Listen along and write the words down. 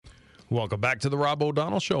Welcome back to the Rob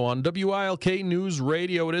O'Donnell Show on WILK News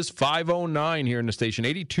Radio. It is 5:09 here in the station,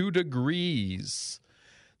 82 degrees.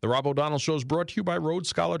 The Rob O'Donnell Show is brought to you by Road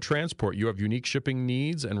Scholar Transport. You have unique shipping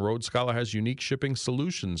needs, and Road Scholar has unique shipping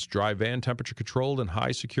solutions. Dry van, temperature controlled, and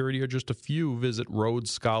high security are just a few. Visit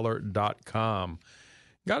roadscholar.com.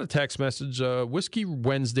 Got a text message. Whiskey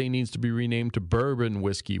Wednesday needs to be renamed to Bourbon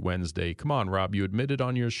Whiskey Wednesday. Come on, Rob. You admitted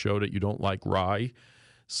on your show that you don't like rye,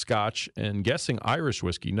 Scotch, and guessing Irish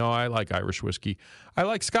whiskey. No, I like Irish whiskey. I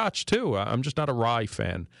like Scotch, too. I'm just not a rye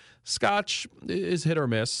fan. Scotch is hit or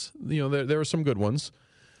miss. You know, there are some good ones.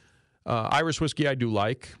 Irish whiskey I do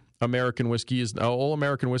like. American whiskey is all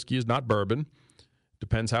American whiskey is not bourbon.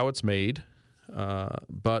 Depends how it's made.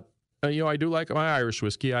 But you know, I do like my Irish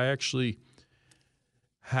whiskey. I actually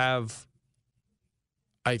have,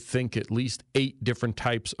 I think, at least 8 different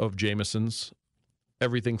types of Jamesons.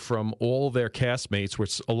 Everything from all their castmates,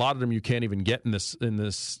 which a lot of them you can't even get in this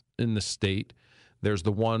state. There's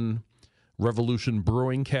the one Revolution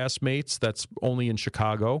Brewing castmates that's only in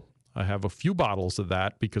Chicago. I have a few bottles of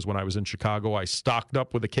that because when I was in Chicago, I stocked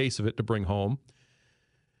up with a case of it to bring home.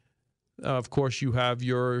 Of course, you have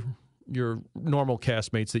your normal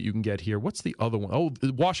castmates that you can get here. What's the other one? Oh,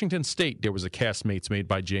 Washington State. There was a castmates made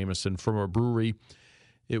by Jameson from a brewery.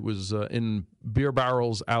 It was in beer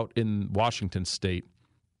barrels out in Washington State.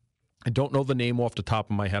 I don't know the name off the top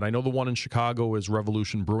of my head. I know the one in Chicago is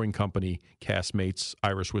Revolution Brewing Company, Castmates,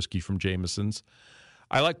 Irish whiskey from Jameson's.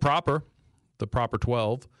 I like Proper. The Proper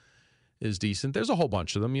 12 is decent. There's a whole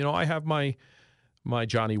bunch of them. You know, I have my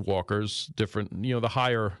Johnny Walkers, different, you know, the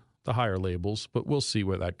higher labels, but we'll see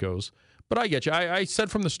where that goes. But I get you. I said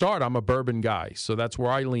from the start I'm a bourbon guy, so that's where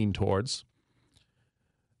I lean towards.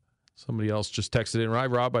 Somebody else just texted in, right,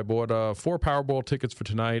 Rob, I bought 4 Powerball tickets for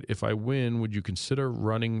tonight. If I win, would you consider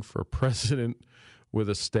running for president with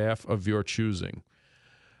a staff of your choosing?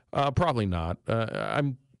 Probably not.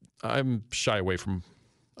 I'm shy away from,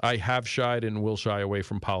 I have shied and will shy away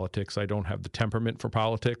from politics. I don't have the temperament for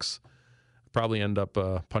politics. Probably end up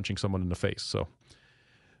punching someone in the face. So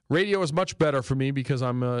radio is much better for me because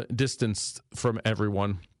I'm distanced from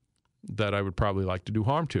everyone that I would probably like to do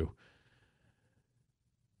harm to.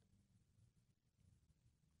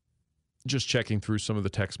 Just checking through some of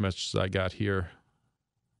the text messages I got here.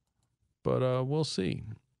 But we'll see.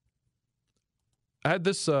 I had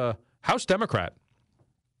this House Democrat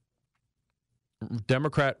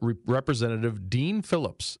Representative Dean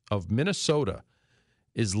Phillips of Minnesota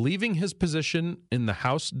is leaving his position in the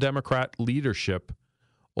House Democrat leadership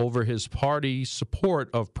over his party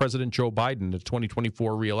support of President Joe Biden, the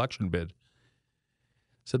 2024 reelection bid.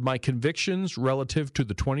 Said, my convictions relative to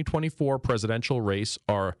the 2024 presidential race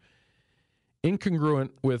are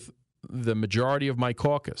incongruent with the majority of my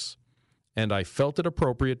caucus, and I felt it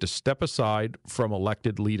appropriate to step aside from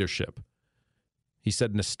elected leadership. He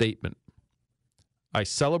said in a statement, I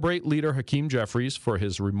celebrate Leader Hakeem Jeffries for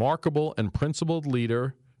his remarkable and principled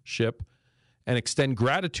leadership and extend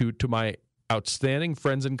gratitude to my outstanding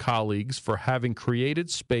friends and colleagues for having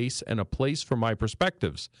created space and a place for my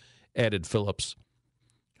perspectives, added Phillips,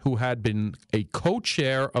 who had been a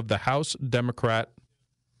co-chair of the House Democrat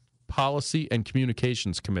Policy and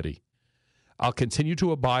Communications Committee. I'll continue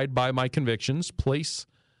to abide by my convictions, place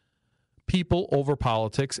people over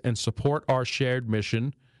politics, and support our shared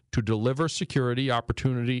mission to deliver security,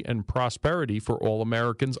 opportunity, and prosperity for all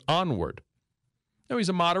Americans onward. Now, he's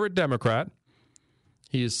a moderate Democrat.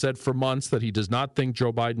 He has said for months that he does not think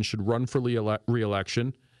Joe Biden should run for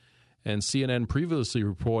re-election, and CNN previously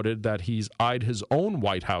reported that he's eyed his own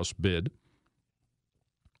White House bid.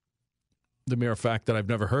 The mere fact that I've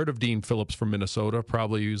never heard of Dean Phillips from Minnesota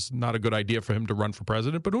probably is not a good idea for him to run for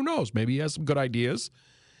president, but who knows? Maybe he has some good ideas.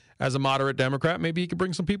 As a moderate Democrat, maybe he could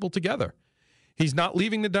bring some people together. He's not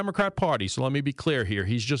leaving the Democrat Party, so let me be clear here.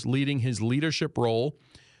 He's just leading his leadership role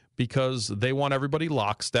because they want everybody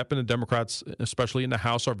lockstep, and the Democrats, especially in the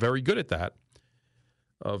House, are very good at that,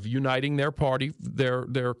 of uniting their party,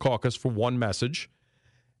 their caucus for one message.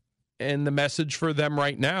 And the message for them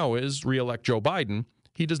right now is reelect Joe Biden.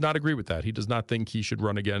 He does not agree with that. He does not think he should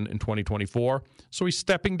run again in 2024. So he's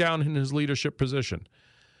stepping down in his leadership position.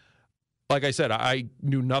 Like I said, I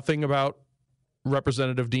knew nothing about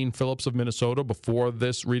Representative Dean Phillips of Minnesota before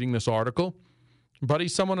reading this article, but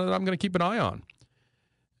he's someone that I'm going to keep an eye on.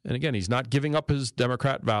 And again, he's not giving up his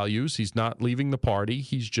Democrat values. He's not leaving the party.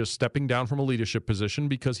 He's just stepping down from a leadership position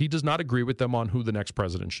because he does not agree with them on who the next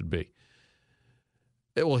president should be.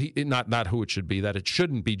 Well, not who it should be, that it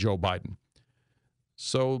shouldn't be Joe Biden.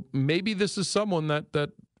 So maybe this is someone that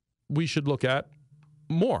we should look at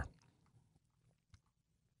more.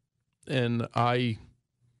 And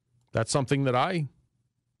that's something that I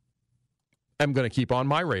am going to keep on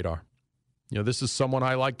my radar. This is someone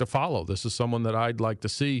I like to follow. This is someone that I'd like to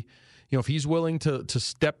see. If he's willing to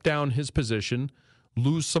step down his position,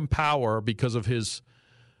 lose some power because of his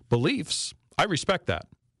beliefs, I respect that.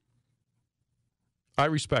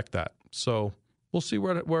 So we'll see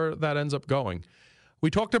where that ends up going. We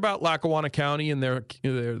talked about Lackawanna County and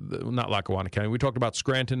not Lackawanna County. We talked about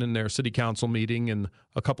Scranton and their city council meeting and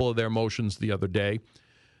a couple of their motions the other day.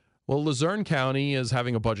 Well, Luzerne County is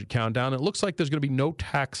having a budget countdown. It looks like there's going to be no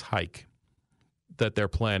tax hike that they're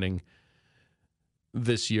planning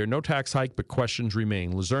this year. No tax hike, but questions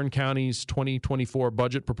remain. Luzerne County's 2024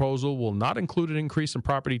 budget proposal will not include an increase in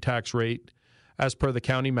property tax rate, as per the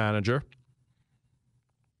county manager.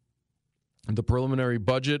 The preliminary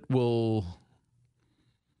budget will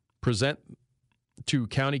present to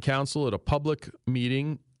county council at a public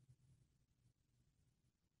meeting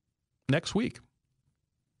next week,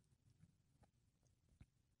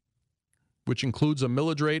 which includes a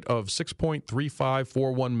millage rate of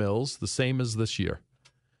 6.3541 mils, the same as this year.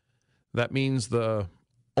 That means the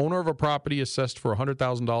owner of a property assessed for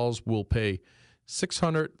 $100,000 will pay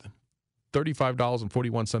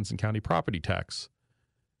 $635.41 in county property tax.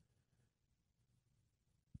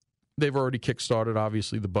 They've already kickstarted,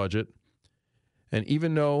 obviously, the budget. And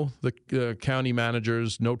even though the county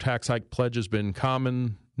manager's no tax hike pledge has been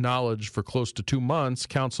common knowledge for close to 2 months,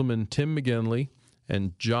 Councilman Tim McGinley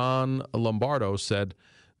and John Lombardo said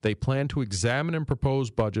they plan to examine and propose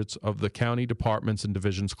budgets of the county departments and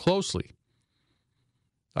divisions closely.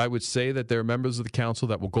 I would say that there are members of the council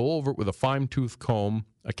that will go over it with a fine-tooth comb,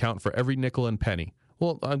 account for every nickel and penny.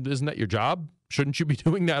 Well, isn't that your job? Shouldn't you be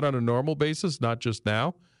doing that on a normal basis, not just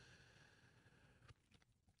now?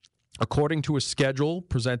 According to a schedule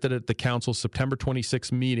presented at the council's September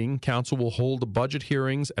 26th meeting, council will hold the budget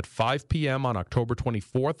hearings at 5 p.m. on October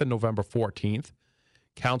 24th and November 14th.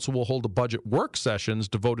 Council will hold the budget work sessions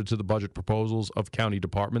devoted to the budget proposals of county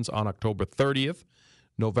departments on October 30th,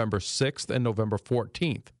 November 6th, and November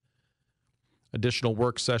 14th. Additional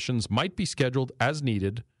work sessions might be scheduled as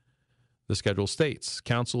needed, the schedule states.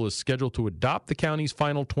 Council is scheduled to adopt the county's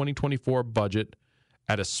final 2024 budget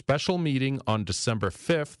at a special meeting on December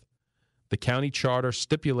 5th. The county charter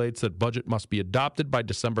stipulates that budget must be adopted by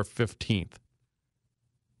December 15th.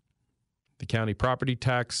 The county property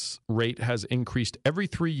tax rate has increased every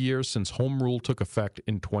 3 years since home rule took effect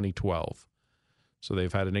in 2012. So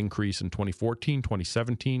they've had an increase in 2014,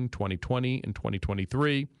 2017, 2020, and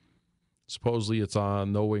 2023. Supposedly it's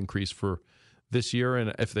on no increase for this year,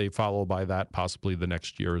 and if they follow by that, possibly the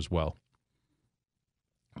next year as well.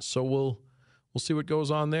 So we'll see what goes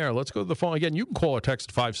on there. Let's go to the phone. Again, you can call or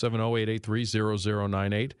text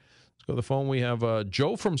 570-883-0098. Let's go to the phone. We have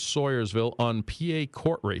Joe from Swoyersville on PA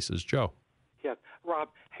court races. Joe. Yeah. Rob,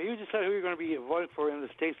 have you decided who you're going to be voting for in the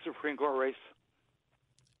state Supreme Court race?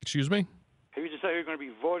 Excuse me? Have you decided who you're going to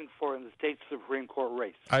be voting for in the state Supreme Court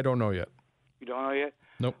race? I don't know yet. You don't know yet?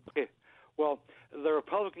 Nope. Okay. Well, the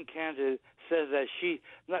Republican candidate says that she's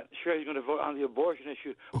not sure she's going to vote on the abortion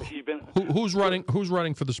issue, but she's been... Who's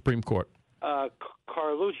running for the Supreme Court?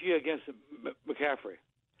 Carlucci against McCaffrey.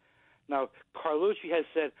 Now, Carlucci has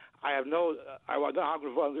said, I don't know how I'm going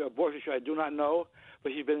to vote on the abortion issue. I do not know,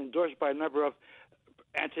 but she's been endorsed by a number of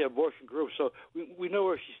anti-abortion groups, so we know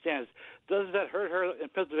where she stands. Does that hurt her in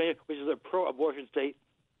Pennsylvania, which is a pro-abortion state?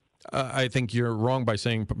 I think you're wrong by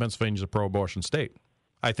saying Pennsylvania is a pro-abortion state.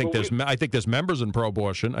 I think there's members in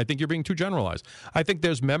pro-abortion. I think you're being too generalized. I think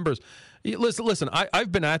there's members. Listen.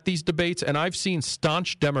 I've been at these debates, and I've seen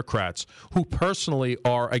staunch Democrats who personally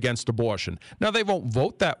are against abortion. Now, they won't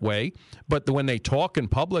vote that way, but when they talk in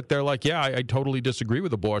public, they're like, yeah, I totally disagree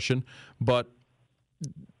with abortion, but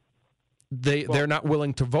they're not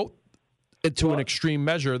willing to vote to an extreme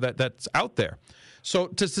measure that's out there. So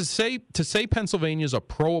to say Pennsylvania is a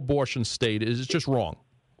pro-abortion state is just wrong.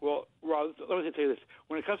 Well, Rob, let me tell you this.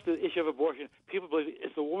 When it comes to the issue of abortion, people believe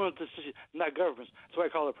it's the woman's decision, not government's. That's why I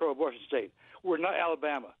call it a pro-abortion state. We're not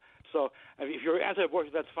Alabama. So if you're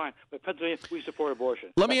anti-abortion, that's fine. But Pennsylvania, we support abortion.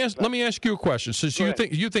 Let me ask you a question. So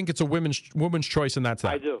you think it's a woman's choice, and that's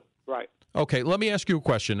that? I do. Right. Okay. Let me ask you a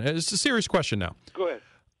question. It's a serious question now. Go ahead.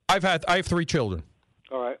 I have 3 children.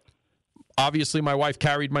 All right. Obviously, my wife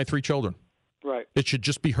carried my 3 children. Right. It should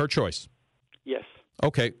just be her choice. Yes.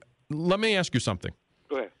 Okay. Let me ask you something.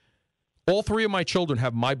 Go ahead. All 3 of my children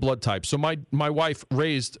have my blood type. So my wife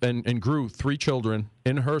raised and grew 3 children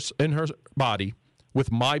in her body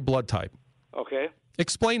with my blood type. Okay.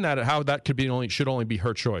 Explain that, how that should only be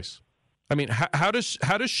her choice. I mean, how does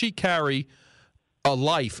she carry a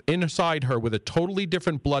life inside her with a totally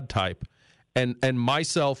different blood type, and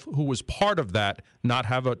myself, who was part of that, not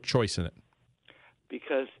have a choice in it?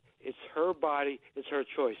 because it's her body, it's her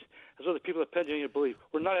choice. That's what the people of Pennsylvania believe.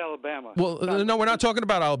 We're not Alabama. Well, no, we're not talking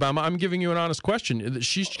about Alabama. I'm giving you an honest question.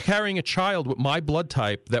 She's carrying a child with my blood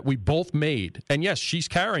type that we both made. And, yes, she's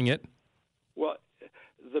carrying it. Well,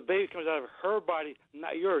 the baby comes out of her body,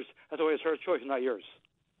 not yours. That's the way it's her choice, not yours.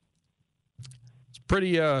 It's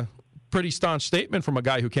pretty staunch statement from a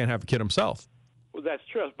guy who can't have a kid himself. Well, that's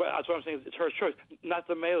true, but that's what I'm saying. It's her choice, not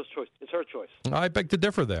the male's choice. It's her choice. I beg to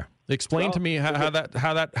differ there. Explain to me how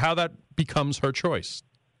that becomes her choice.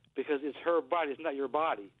 Because it's her body, it's not your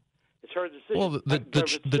body. It's her decision. Well,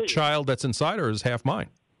 the child that's inside her is half mine.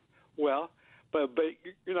 Well, but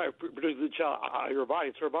you're not producing the child out of your body.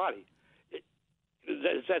 It's her body.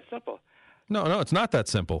 It's that simple. No, it's not that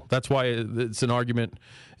simple. That's why it's an argument.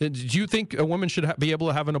 Do you think a woman should be able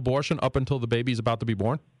to have an abortion up until the baby's about to be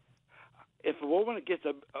born? If a woman gets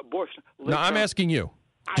an abortion... No, I'm asking you.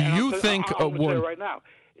 Do you think a woman... right now,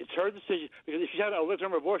 it's her decision, because if she's having a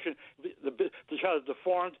late-term abortion, the child is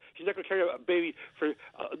deformed. She's not going to carry a baby for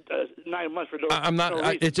 9 months for no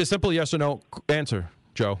reason. It's a simple yes or no answer,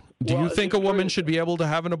 Joe. Do you think a woman should be able to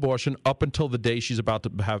have an abortion up until the day she's about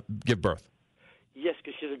to give birth? Yes,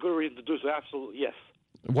 because she has a good reason to do so. Absolutely, yes.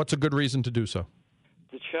 What's a good reason to do so?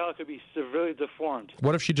 The child could be severely deformed.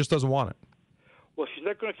 What if she just doesn't want it? Well, she's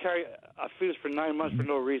not going to carry a fetus for 9 months for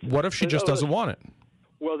no reason. What if she just doesn't want it?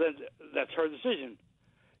 Well, then that's her decision.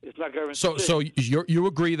 It's not government decision. So you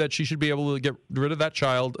agree that she should be able to get rid of that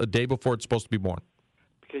child a day before it's supposed to be born?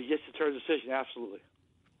 Because, yes, it's her decision, absolutely.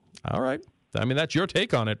 All right. I mean, that's your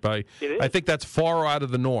take on it. It is. I think that's far out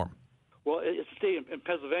of the norm. Well, it's a state in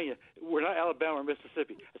Pennsylvania. We're not Alabama or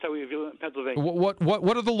Mississippi. That's how we view it in Pennsylvania.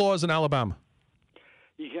 What are the laws in Alabama?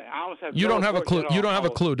 You don't have a clue. You don't have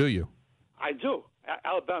a clue, do you? I do.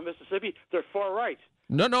 Alabama, Mississippi, they're far right.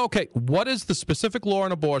 No, okay. What is the specific law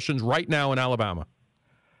on abortions right now in Alabama?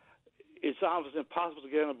 It's almost impossible to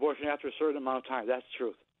get an abortion after a certain amount of time. That's the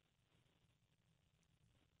truth.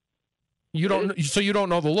 So you don't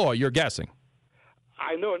know the law. You're guessing.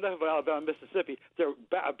 I know enough about Alabama and Mississippi. They're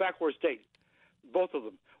a backward state, both of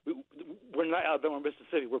them. We're not Alabama or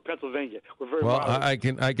Mississippi. We're Pennsylvania. We're very well.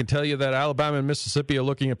 modern. I can tell you that Alabama and Mississippi are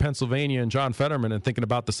looking at Pennsylvania and John Fetterman and thinking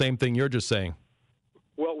about the same thing you're just saying.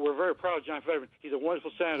 Well, we're very proud of John Fetterman. He's a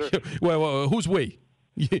wonderful senator. well, who's we?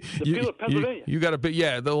 The people of Pennsylvania. You got to be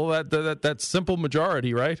that simple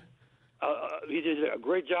majority, right? He did a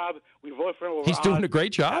great job. We voted for him. He's doing a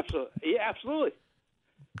great job. Absolutely. Yeah, absolutely.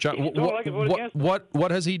 John,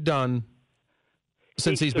 what has he done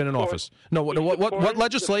since he's been in office? No, what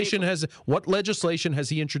legislation has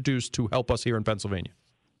he introduced to help us here in Pennsylvania?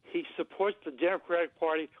 He supports the Democratic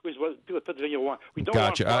Party, which is what people of Pennsylvania want. We don't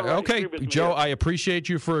gotcha. Want okay, Joe, I appreciate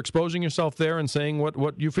you for exposing yourself there and saying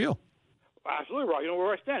what you feel. Absolutely, Rob. You know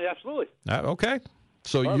where I stand. Absolutely. Okay.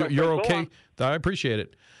 So you're okay. I appreciate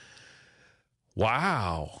it.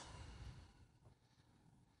 Wow.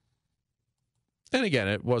 And again,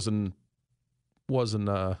 it wasn't.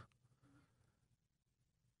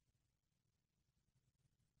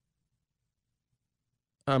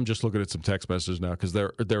 I'm just looking at some text messages now because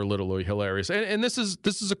they're literally hilarious. And this is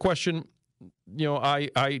a question.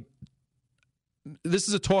 This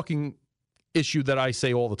is a talking issue that I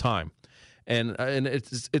say all the time, and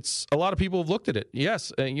it's a lot of people have looked at it.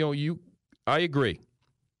 Yes, I agree.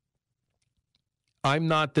 I'm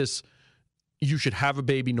not this. You should have a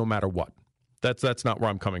baby no matter what. That's not where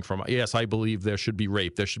I'm coming from. Yes, I believe there should be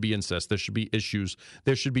rape, there should be incest, there should be issues,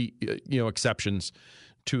 there should be exceptions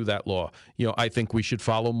to that law. I think we should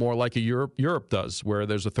follow more like Europe does, where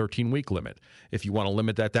there's a 13-week limit. If you want to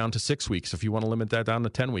limit that down to 6 weeks, if you want to limit that down to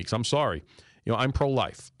 10 weeks, I'm sorry. I'm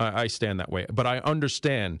pro-life. I stand that way. But I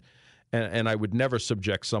understand, and I would never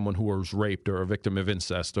subject someone who was raped or a victim of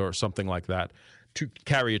incest or something like that to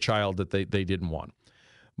carry a child that they didn't want.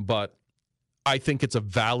 But I think it's a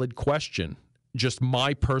valid question. Just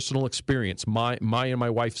my personal experience, my and my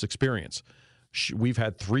wife's experience. We've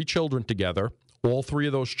had 3 children together. All 3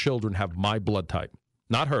 of those children have my blood type,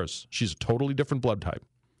 not hers. She's a totally different blood type.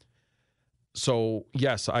 So,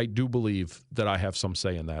 yes, I do believe that I have some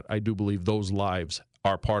say in that. I do believe those lives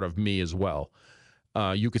are part of me as well.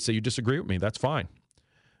 You could say you disagree with me. That's fine.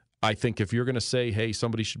 I think if you're going to say, hey,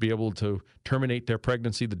 somebody should be able to terminate their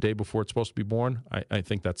pregnancy the day before it's supposed to be born, I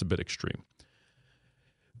think that's a bit extreme.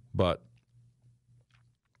 But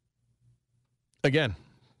again,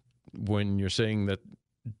 when you're saying that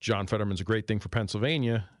John Fetterman's a great thing for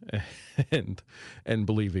Pennsylvania and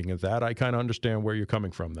believing in that, I kind of understand where you're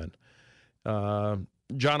coming from then.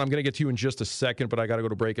 John, I'm going to get to you in just a second, but I got to go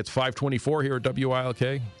to break. It's 5:24 here at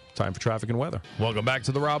WILK. Time for traffic and weather. Welcome back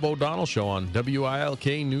to the Rob O'Donnell Show on WILK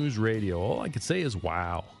News Radio. All I can say is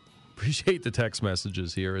wow. appreciate the text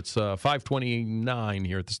messages here. It's 5:29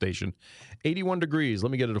 here at the station. 81 degrees.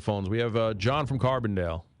 Let me get to the phones. We have John from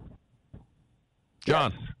Carbondale.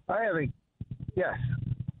 John. Yes.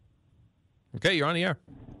 Okay, you're on the air.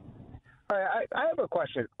 I have a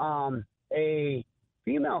question. A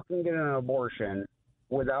female can get an abortion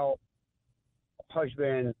without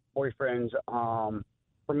husband, boyfriend's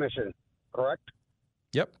permission, correct?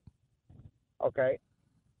 Yep. Okay.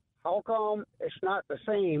 How come it's not the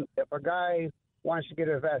same if a guy wants to get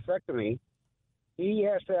a vasectomy? He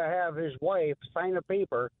has to have his wife sign a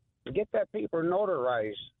paper and get that paper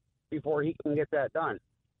notarized before he can get that done.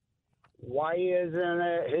 Why isn't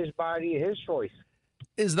it his body, his choice?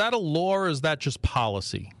 Is that a law or is that just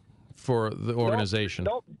policy for the organization?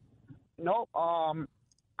 Nope.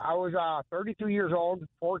 I was 32 years old,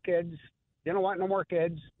 4 kids, didn't want no more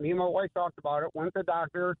kids. Me and my wife talked about it, went to the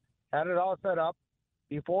doctor, had it all set up.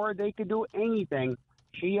 Before they could do anything,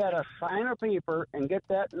 she had to sign a paper and get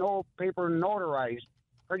that paper notarized,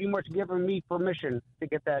 pretty much giving me permission to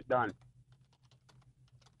get that done.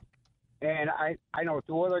 And I know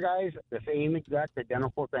 2 other guys, the same exact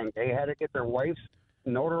identical thing. They had to get their wife's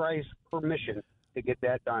notarized permission to get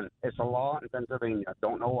that done. It's a law in Pennsylvania.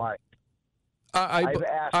 Don't know why.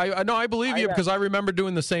 I believe you because I remember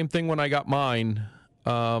doing the same thing when I got mine.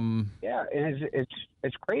 Yeah, and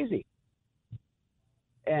it's crazy.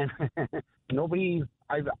 And nobody,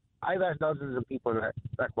 I've asked dozens of people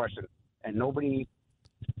that question, and nobody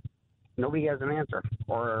has an answer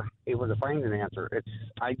or able to find an answer.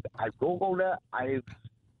 I Googled it.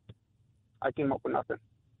 I came up with nothing.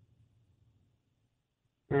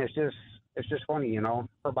 And it's just funny, you know.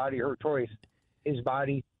 Her body, her choice. His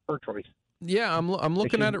body, her choice. Yeah, I'm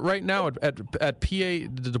looking at it right now at PA,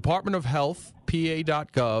 the Department of Health,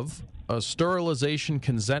 PA.gov, a sterilization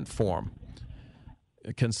consent form.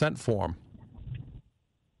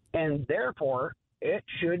 And therefore, it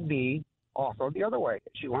should be also the other way.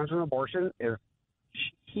 If she wants an abortion, if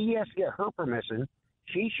he has to get her permission,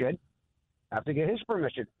 she should have to get his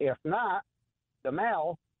permission. If not, the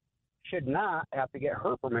male should not have to get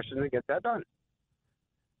her permission to get that done.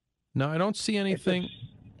 No, I don't see anything.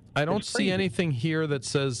 I don't see anything here that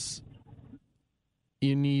says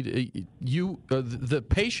you need the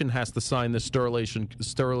patient has to sign this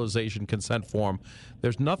sterilization consent form.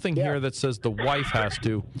 There's nothing here that says the wife has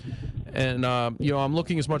to. And I'm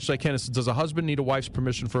looking as much as I can. It says, does a husband need a wife's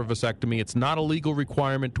permission for a vasectomy? It's not a legal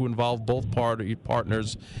requirement to involve both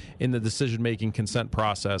partners in the decision-making consent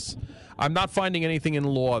process. I'm not finding anything in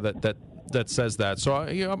law that says that. So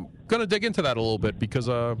I'm going to dig into that a little bit because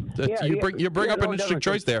you bring up an interesting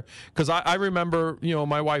choice there. Because I remember,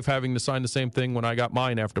 my wife having to sign the same thing when I got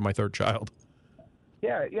mine after my 3rd child.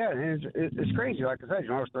 Yeah, and it's crazy. Like I said,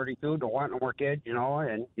 I was 32, don't want no more kids,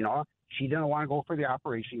 and she didn't want to go for the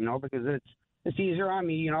operation, because it's easier on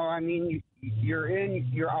me, I mean, you're in,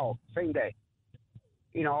 you're out, same day,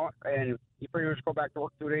 and you pretty much go back to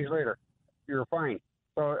work 2 days later. You're fine.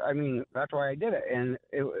 So, I mean, that's why I did it. And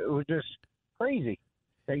it was just crazy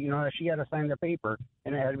that, that she had to sign the paper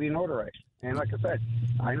and it had to be notarized. And like I said,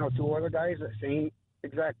 I know 2 other guys, the same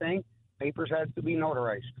exact thing. Papers had to be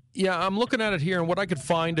notarized. Yeah, I'm looking at it here, and what I could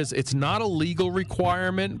find is it's not a legal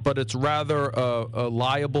requirement, but it's rather a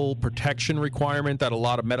liable protection requirement that a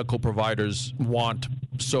lot of medical providers want,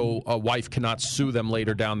 so a wife cannot sue them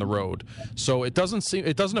later down the road. So it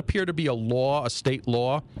doesn't appear to be a law, a state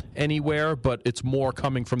law anywhere, but it's more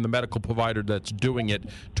coming from the medical provider that's doing it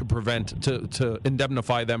to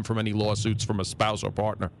indemnify them from any lawsuits from a spouse or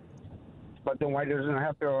partner. But then why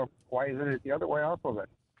isn't it the other way also then?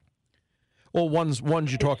 Well, one's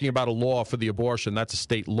you're talking about a law for the abortion. That's a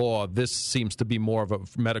state law. This seems to be more of a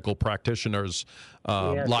medical practitioner's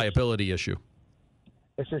liability issue.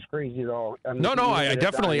 It's just crazy, though. I mean, I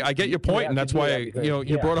definitely I get your point, and that's why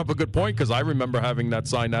you brought up a good point because I remember having that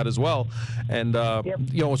sign that as well, and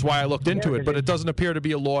it's why I looked into it. But it doesn't appear to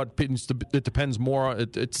be a law. It depends more.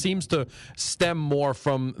 It seems to stem more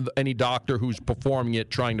from any doctor who's performing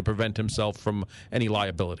it, trying to prevent himself from any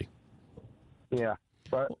liability. Yeah,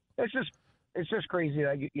 but it's just crazy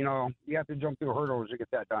that you have to jump through hurdles to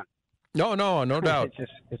get that done. No doubt.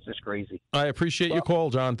 It's just crazy. I appreciate your call,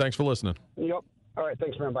 John. Thanks for listening. Yep. All right.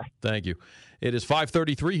 Thanks, man. Bye. Thank you. It is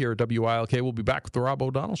 5:33 here at WILK. We'll be back with the Rob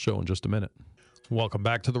O'Donnell Show in just a minute. Welcome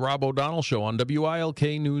back to the Rob O'Donnell Show on WILK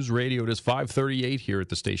News Radio. It is 5:38 here at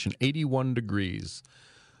the station. 81 degrees.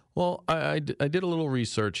 Well, I did a little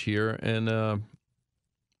research here, and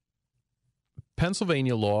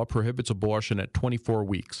Pennsylvania law prohibits abortion at 24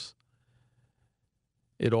 weeks.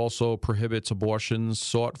 It also prohibits abortions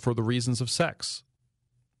sought for the reasons of sex.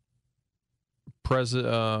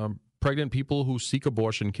 pregnant people who seek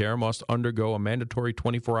abortion care must undergo a mandatory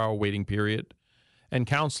 24-hour waiting period and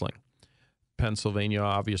counseling. Pennsylvania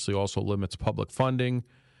obviously also limits public funding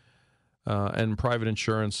and private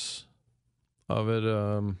insurance of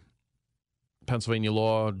it. Pennsylvania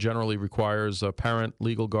law generally requires a parent,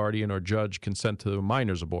 legal guardian, or judge consent to a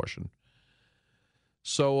minor's abortion.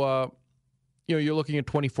 So, you're looking at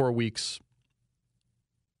 24 weeks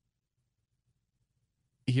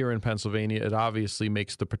here in Pennsylvania. It obviously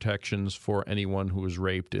makes the protections for anyone who is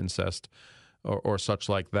raped, incest, or such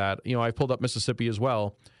like that. I pulled up Mississippi as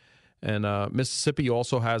well, and Mississippi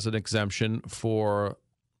also has an exemption for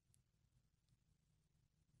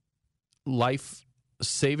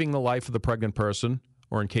saving the life of the pregnant person,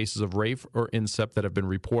 or in cases of rape or incest that have been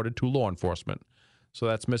reported to law enforcement. So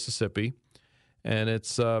that's Mississippi, and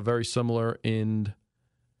it's very similar in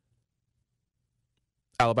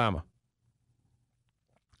Alabama.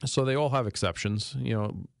 So they all have exceptions,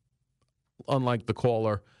 unlike the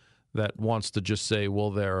caller that wants to just say, well,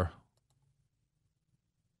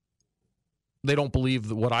 they don't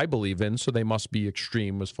believe what I believe in, so they must be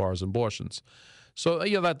extreme as far as abortions. So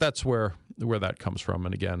that's where that comes from.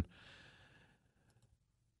 And again,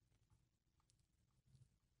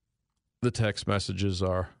 the text messages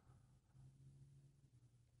are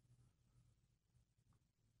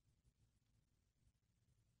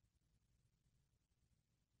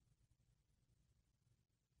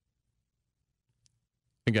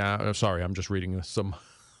again. Sorry, I'm just reading some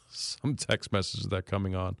text messages that are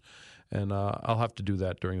coming on, and I'll have to do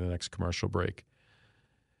that during the next commercial break.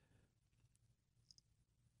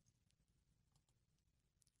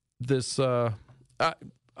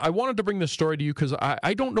 I wanted to bring this story to you because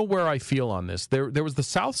I don't know where I feel on this. There was the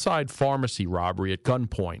Southside Pharmacy robbery at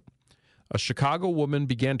gunpoint. A Chicago woman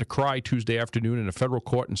began to cry Tuesday afternoon in a federal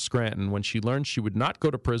court in Scranton when she learned she would not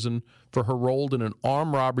go to prison for her role in an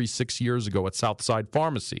armed robbery 6 years ago at Southside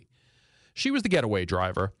Pharmacy. She was the getaway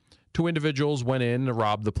driver. Two individuals went in to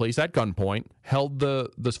rob the place at gunpoint, held the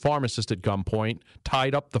pharmacist at gunpoint,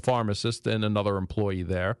 tied up the pharmacist and another employee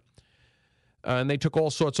there. And they took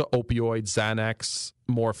all sorts of opioids, Xanax,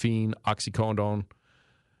 morphine, oxycodone.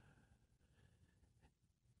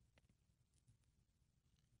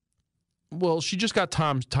 Well, she just got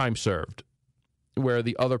time served, where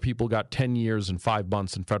the other people got 10 years and 5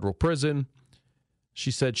 months in federal prison.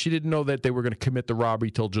 She said she didn't know that they were going to commit the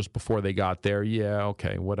robbery till just before they got there. Yeah,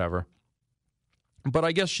 okay, whatever. But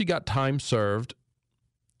I guess she got time served.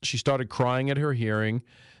 She started crying at her hearing.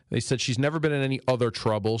 They said she's never been in any other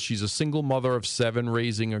trouble. She's a single mother of 7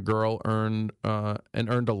 raising a girl, earned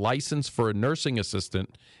a license for a nursing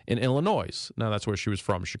assistant in Illinois. Now, that's where she was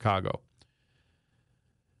from, Chicago.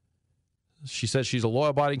 She says she's a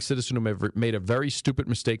law-abiding citizen who made a very stupid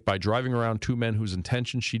mistake by driving around 2 men whose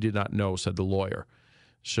intentions she did not know, said the lawyer.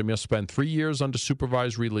 She must spend 3 years under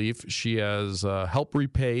supervised relief. She has helped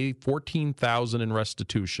repay $14,000 in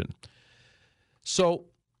restitution. So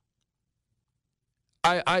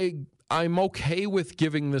I'm okay with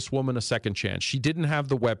giving this woman a second chance. She didn't have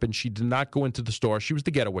the weapon. She did not go into the store. She was the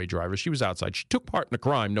getaway driver. She was outside. She took part in the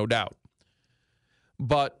crime, no doubt.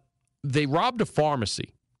 But they robbed a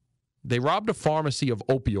pharmacy. They robbed a pharmacy of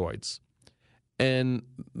opioids. And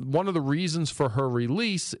one of the reasons for her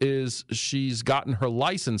release is she's gotten her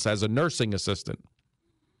license as a nursing assistant.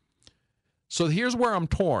 So here's where I'm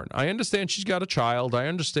torn. I understand she's got a child. I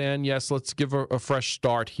understand, yes, let's give her a fresh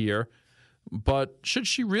start here. But should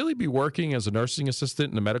she really be working as a nursing assistant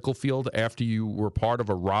in the medical field after you were part of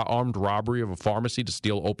a armed robbery of a pharmacy to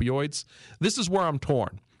steal opioids? This is where I'm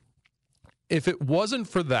torn. If it wasn't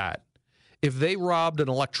for that, if they robbed an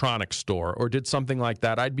electronics store or did something like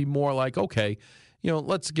that, I'd be more like, okay,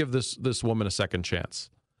 let's give this woman a second chance.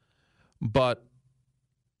 But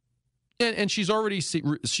and she's already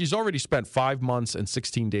spent 5 months and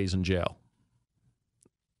 16 days in jail.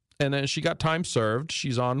 And then she got time served.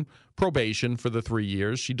 She's on probation for the 3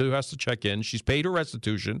 years. She has to check in. She's paid her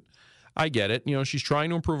restitution. I get it. She's trying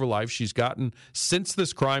to improve her life. Since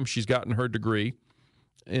this crime, she's gotten her degree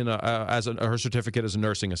her certificate as a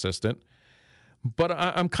nursing assistant. But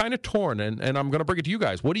I'm kind of torn, and I'm going to bring it to you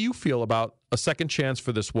guys. What do you feel about a second chance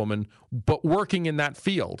for this woman, but working in that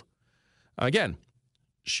field? Again,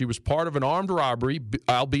 she was part of an armed robbery,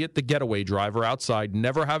 albeit the getaway driver outside,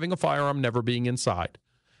 never having a firearm, never being inside,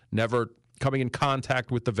 never coming in contact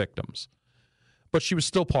with the victims. But she was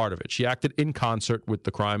still part of it. She acted in concert with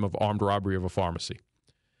the crime of armed robbery of a pharmacy.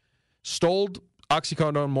 Stole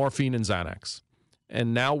oxycodone, morphine, and Xanax,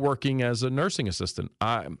 and now working as a nursing assistant.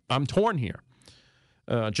 I'm torn here.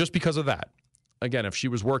 Just because of that. Again, if she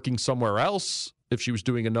was working somewhere else, if she was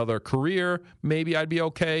doing another career, maybe I'd be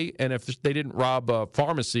okay. And if they didn't rob a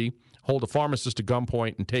pharmacy, hold a pharmacist to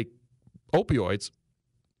gunpoint and take opioids,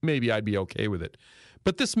 maybe I'd be okay with it.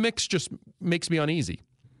 But this mix just makes me uneasy.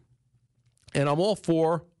 And I'm all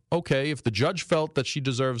for, okay, if the judge felt that she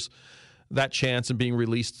deserves that chance and being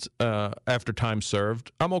released after time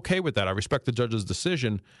served, I'm okay with that. I respect the judge's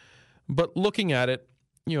decision. But looking at it,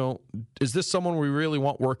 is this someone we really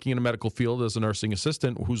want working in a medical field as a nursing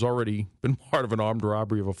assistant who's already been part of an armed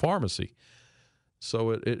robbery of a pharmacy?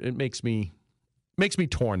 So it makes me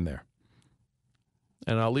torn there.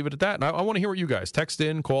 And I'll leave it at that. And I want to hear what you guys text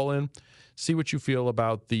in, call in, see what you feel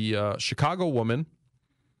about the Chicago woman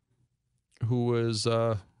who was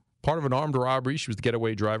part of an armed robbery. She was the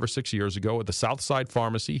getaway driver 6 years ago at the Southside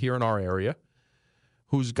Pharmacy here in our area,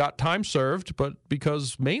 who's got time served, but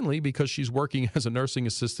mainly because she's working as a nursing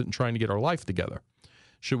assistant and trying to get her life together.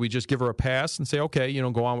 Should we just give her a pass and say, okay,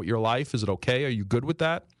 go on with your life? Is it okay? Are you good with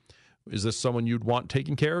that? Is this someone you'd want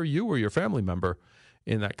taking care of you or your family member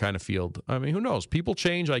in that kind of field? I mean, who knows? People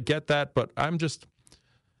change. I get that, but I'm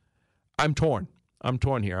torn. I'm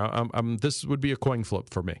torn here. This would be a coin flip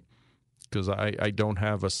for me because I don't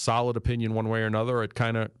have a solid opinion one way or another. It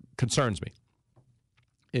kind of concerns me.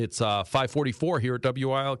 It's 5:44 here at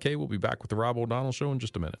WILK. We'll be back with the Rob O'Donnell Show in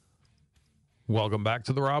just a minute. Welcome back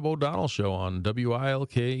to the Rob O'Donnell Show on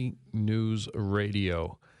WILK News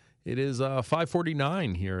Radio. It is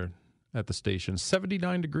 5:49 here at the station.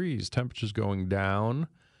 79 degrees. Temperature's going down.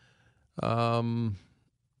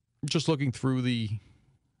 Just looking through the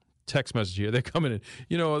text message here. They're coming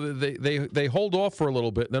in. They hold off for a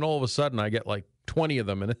little bit, and then all of a sudden I get like 20 of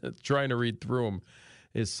them, and trying to read through them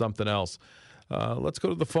is something else. Let's go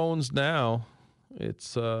to the phones now.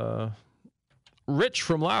 It's Rich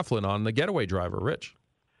from Laughlin on the getaway driver. Rich.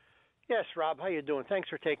 Yes, Rob. How you doing? Thanks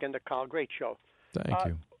for taking the call. Great show. Thank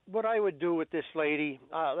you. What I would do with this lady,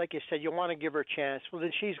 like you said, you want to give her a chance. Well,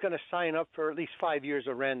 then she's going to sign up for at least 5 years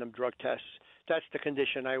of random drug tests. That's the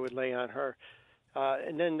condition I would lay on her.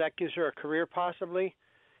 And then that gives her a career possibly,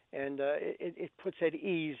 and it puts at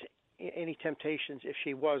ease any temptations if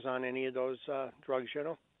she was on any of those drugs,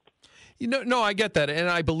 No, I get that, and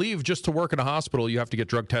I believe just to work in a hospital, you have to get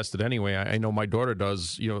drug tested anyway. I know my daughter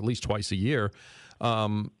does, at least twice a year.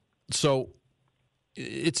 So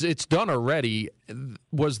it's done already.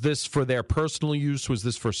 Was this for their personal use? Was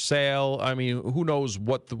this for sale? I mean, who knows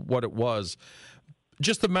what it was?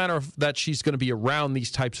 Just the matter of that she's going to be around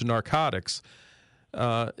these types of narcotics.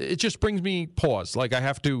 It just brings me pause. Like I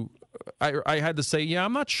had to say, yeah,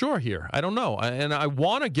 I'm not sure here. I don't know. And I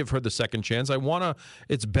want to give her the second chance.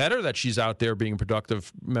 It's better that she's out there being a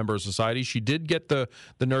productive member of society. She did get the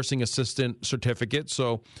nursing assistant certificate.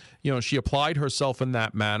 So, she applied herself in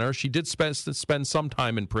that manner. She did spend some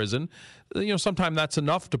time in prison. Sometimes that's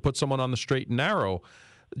enough to put someone on the straight and narrow.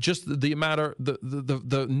 Just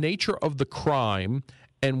the nature of the crime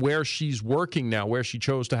and where she's working now, where she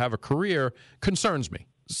chose to have a career, concerns me.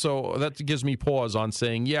 So that gives me pause on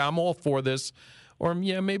saying, yeah, I'm all for this, or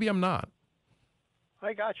yeah, maybe I'm not.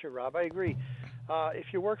 I got you, Rob. I agree.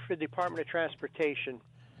 If you work for the Department of Transportation,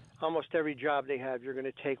 almost every job they have, you're going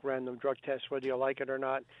to take random drug tests, whether you like it or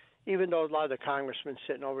not, even though a lot of the congressmen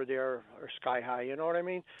sitting over there are sky high, you know what I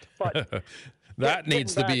mean? But that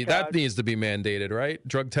needs to be mandated, right?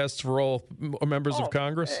 Drug tests for all members of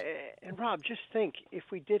Congress? And Rob, just think, if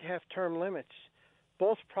we did have term limits,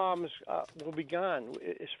 both problems will be gone.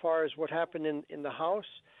 As far as what happened in the House,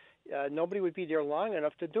 nobody would be there long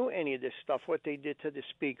enough to do any of this stuff, what they did to the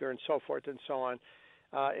Speaker and so forth and so on.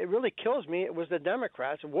 It really kills me. It was the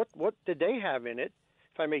Democrats. What did they have in it?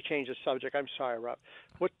 If I may change the subject, I'm sorry, Rob.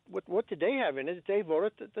 What did they have in it? They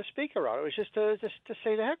voted the Speaker out. It was just to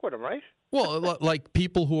say the heck with him, right? Well, like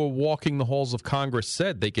people who are walking the halls of Congress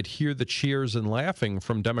said, they could hear the cheers and laughing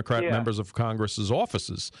from Democrat members of Congress's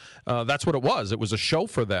offices. That's what it was. It was a show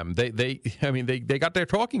for them. They got their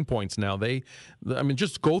talking points now.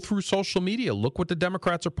 Just go through social media. Look what the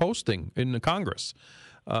Democrats are posting in the Congress.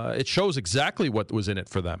 It shows exactly what was in it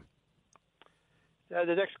for them.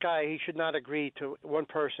 The next guy, he should not agree to one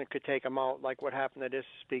person could take him out like what happened to this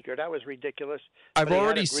speaker. That was ridiculous. I've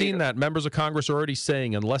already seen that. Members of Congress are already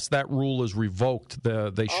saying unless that rule is revoked,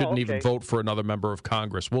 they shouldn't even vote for another member of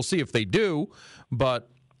Congress. We'll see if they do, but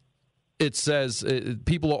it says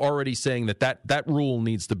people are already saying that rule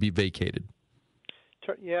needs to be vacated.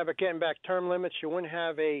 Yeah, but getting back term limits, you wouldn't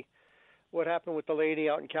have what happened with the lady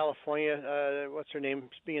out in California, what's her name,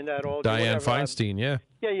 being that old? Dianne Feinstein, yeah.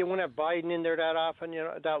 Yeah, you wouldn't have Biden in there that often,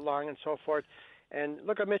 that long and so forth. And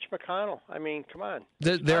look at Mitch McConnell. I mean, come on.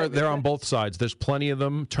 They're on both sides. There's plenty of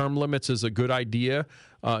them. Term limits is a good idea.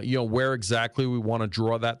 Where exactly we want to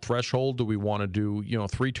draw that threshold. Do we want to do,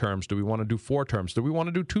 3 terms? Do we want to do 4 terms? Do we want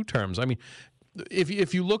to do 2 terms? I mean,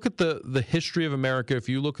 if you look at the history of America, if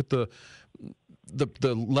you look at the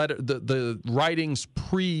writings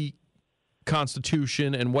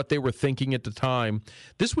pre-Constitution and what they were thinking at the time,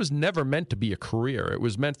 this was never meant to be a career. It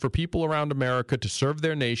was meant for people around America to serve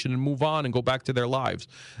their nation and move on and go back to their lives.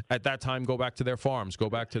 At that time, go back to their farms, go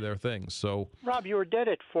back to their things. So, Rob, you were dead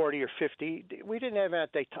at 40 or 50. We didn't have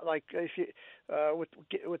like if you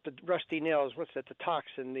with the rusty nails. What's that? The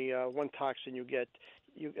toxin, the one toxin you get,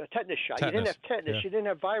 a tetanus shot. Tetanus. You didn't have tetanus. Yeah. You didn't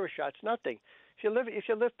have virus shots. Nothing. If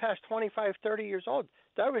you live past 25, 30 years old,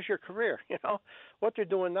 that was your career. You know what they're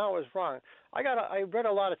doing now is wrong. I read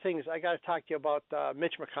a lot of things. I got to talk to you about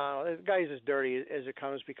Mitch McConnell. The guy's as dirty as it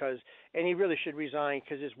comes and he really should resign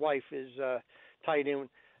because his wife is tied in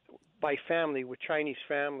by family with Chinese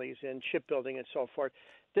families and shipbuilding and so forth.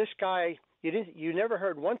 This guy, you never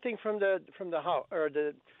heard one thing from the House or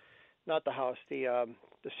the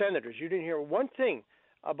senators. You didn't hear one thing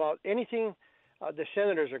about anything the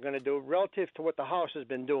senators are going to do relative to what the House has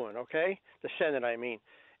been doing, okay? The Senate, I mean.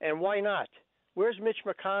 And why not? Where's Mitch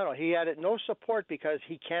McConnell? He had no support because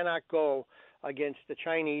he cannot go against the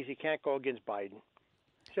Chinese. He can't go against Biden.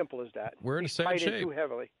 Simple as that. We're in a sad shape. Too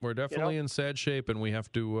heavily. We're definitely in sad shape, and we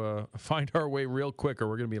have to find our way real quick or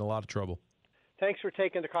we're going to be in a lot of trouble. Thanks for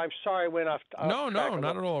taking the call. I'm sorry I went off. No, not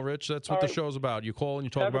at all, Rich. That's what the show's about. You call and you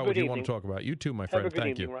talk about what you want to talk about. You too, my friend. Have a good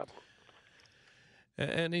Thank evening, you. Rob.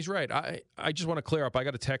 And he's right. I just want to clear up. I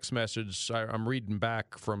got a text message. I'm reading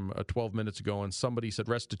back from 12 minutes ago, and somebody said,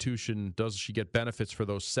 restitution, does she get benefits for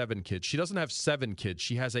those 7 kids? She doesn't have 7 kids.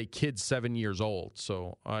 She has a kid 7 years old.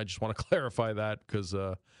 So I just want to clarify that because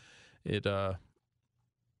it I'm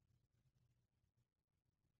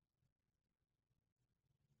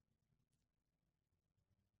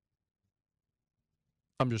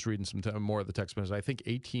just reading some more of the text message. I think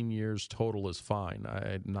 18 years total is fine.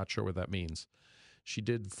 I'm not sure what that means. She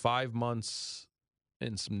did 5 months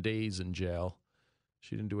and some days in jail.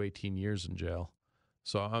 She didn't do 18 years in jail.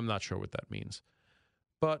 So I'm not sure what that means.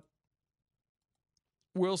 But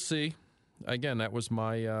we'll see. Again, that was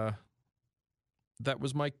my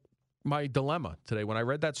dilemma today. When I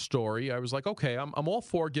read that story, I was like, okay, I'm all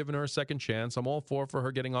for giving her a second chance. I'm all for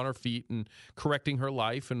her getting on her feet and correcting her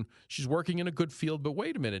life. And she's working in a good field. But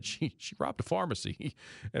wait a minute, she robbed a pharmacy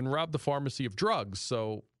and robbed the pharmacy of drugs.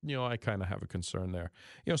 So, I kind of have a concern there.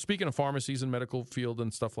 Speaking of pharmacies and medical field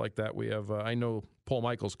and stuff like that, we have, I know Paul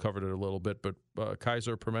Michaels covered it a little bit, but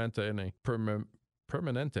Kaiser Permanente,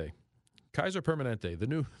 Kaiser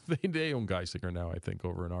Permanente, they own Geisinger now, I think,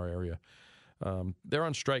 over in our area. They're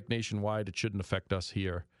on strike nationwide. It shouldn't affect us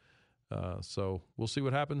here. So we'll see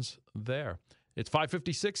what happens there. It's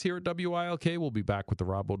 5:56 here at WILK. We'll be back with the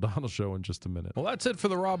Rob O'Donnell Show in just a minute. Well, that's it for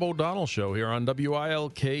the Rob O'Donnell Show here on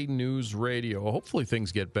WILK News Radio. Hopefully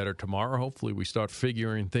things get better tomorrow. Hopefully we start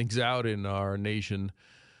figuring things out in our nation's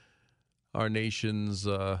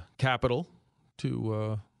capital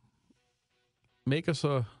to make us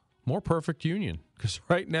a more perfect union. Because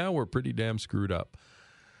right now we're pretty damn screwed up.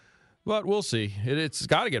 But we'll see. It's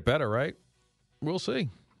got to get better, right? We'll see.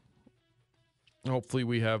 Hopefully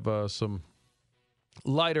we have some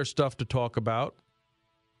lighter stuff to talk about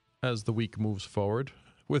as the week moves forward.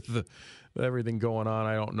 With everything going on,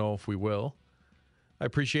 I don't know if we will. I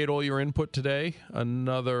appreciate all your input today.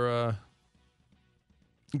 Another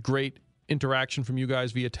great interaction from you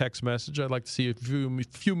guys via text message. I'd like to see a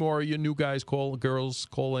few more of you new guys girls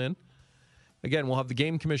call in. Again, we'll have the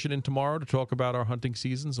Game Commission in tomorrow to talk about our hunting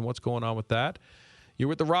seasons and what's going on with that. You're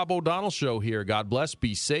with the Rob O'Donnell Show here. God bless,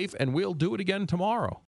 be safe, and we'll do it again tomorrow.